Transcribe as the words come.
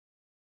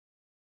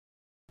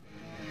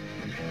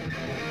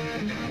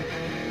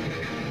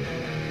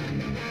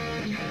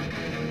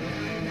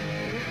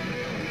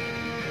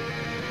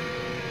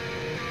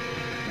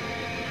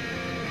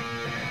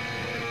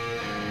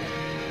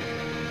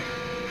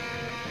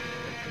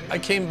I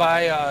came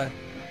by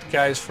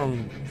guys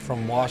from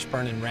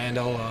Washburn and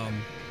Randall.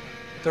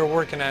 They're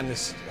working on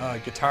this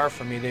guitar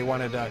for me. They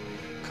wanted to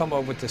come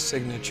up with the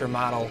signature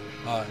model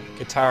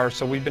guitar,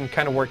 so we've been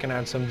kind of working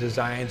on some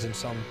designs and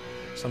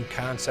some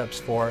concepts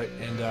for it.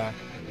 And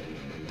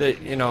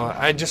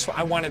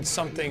I wanted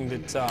something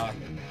that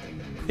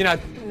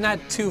not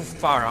too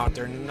far out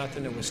there,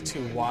 nothing that was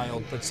too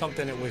wild, but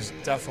something that was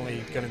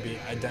definitely going to be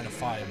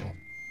identifiable.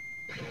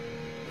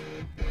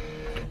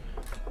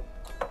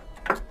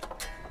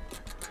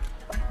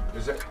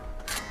 Is that,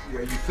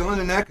 are you feeling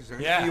the neck? Is there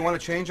anything you want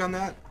to change on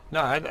that?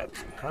 No, I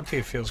think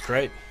it feels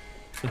great.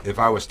 If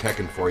I was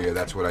teching for you,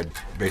 that's what I'd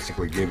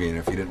basically give you, and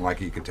if you didn't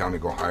like it, you could tell me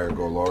go higher,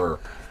 go lower, or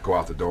go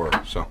out the door,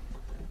 so.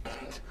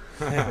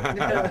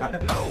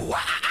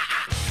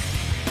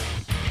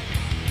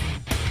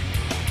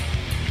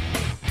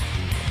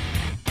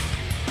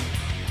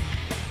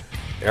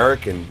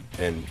 Eric and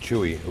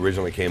Chewy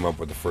originally came up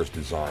with the first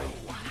design,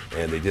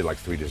 and they did like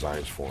 3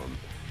 designs for him.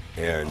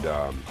 And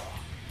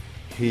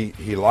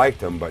he liked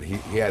them, but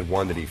he had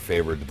one that he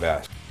favored the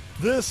best.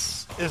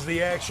 This is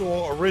the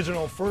actual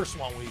original first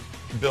one we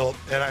built,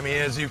 and I mean,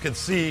 as you can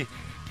see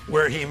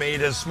where he made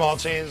his small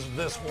change,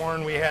 this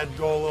horn we had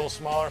go a little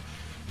smaller.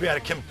 We had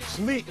a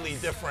completely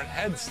different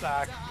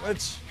headstock,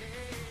 which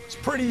is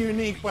pretty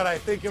unique, but I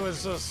think it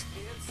was just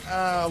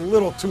a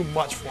little too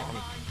much for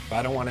him.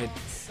 I don't want it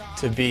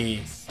to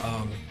be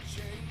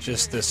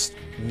just this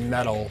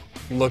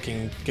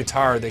metal-looking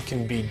guitar that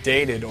can be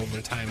dated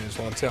over time as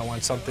well too. I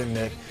want something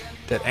that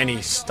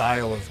any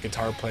style of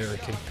guitar player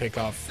can pick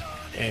up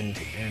and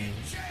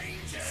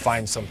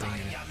find something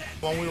in it.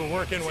 When we were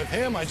working with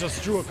him, I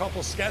just drew a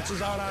couple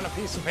sketches out on a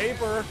piece of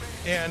paper,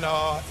 and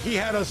he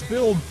had us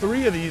build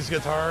 3 of these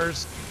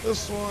guitars,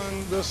 this one,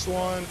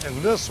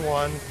 and this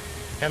one,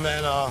 and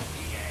then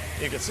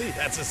you can see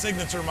that's a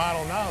signature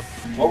model now.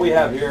 What we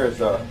have here is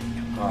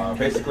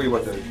basically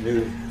what the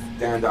new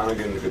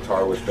Donegan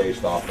guitar was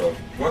based off of.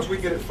 Once we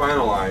get it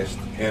finalized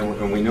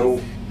and we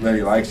know that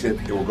he likes it,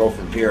 it will go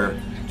from here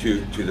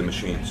to the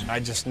machines. I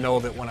just know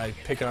that when I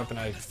pick it up and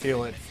I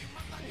feel it,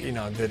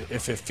 that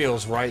if it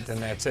feels right, then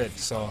that's it.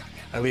 So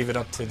I leave it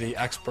up to the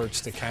experts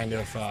to kind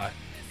of,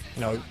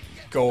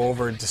 go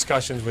over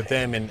discussions with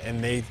them,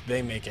 and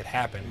they make it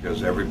happen.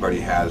 Because everybody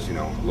has, a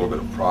little bit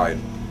of pride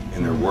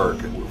in their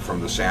work,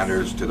 from the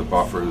sanders to the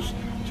buffers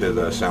to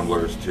the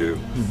assemblers to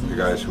the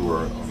guys who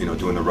are,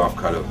 doing the rough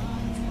cut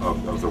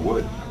of the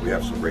wood. We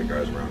have some great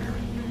guys around here.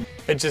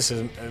 It just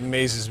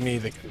amazes me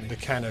the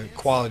kind of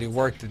quality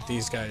work that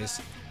these guys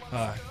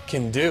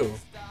can do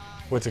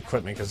with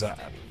equipment, because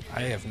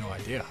I have no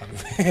idea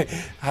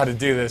how to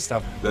do this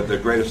stuff. The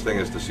greatest thing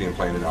is to see them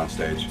playing it on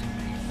stage.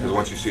 Because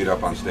once you see it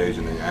up on stage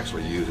and they're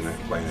actually using it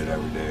and playing it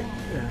every day,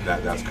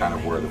 that's kind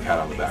of where the pat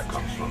on the back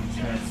comes from.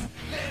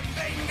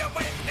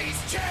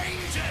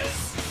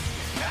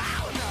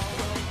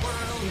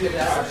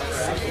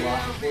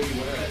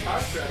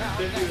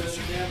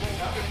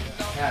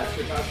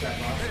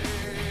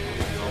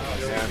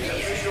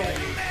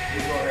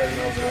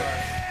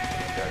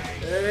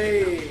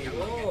 Hey,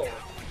 whoa.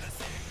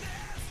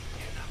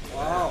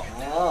 Wow.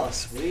 Oh,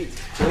 sweet.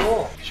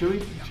 Cool. Chewy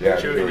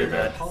did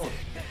that.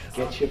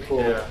 Get you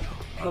pulled. Yeah.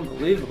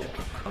 Unbelievable.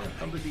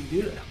 How did he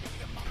do that?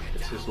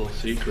 It's his little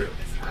secret.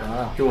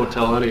 Wow. He won't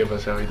tell any of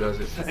us how he does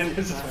it. And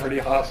this is pretty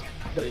awesome.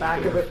 The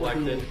back of it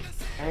would be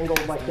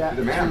angled like that,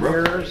 The man, 2 bro.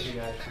 mirrors,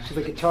 so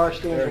the guitar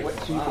stands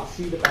so you can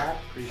see the back.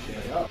 Appreciate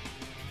it.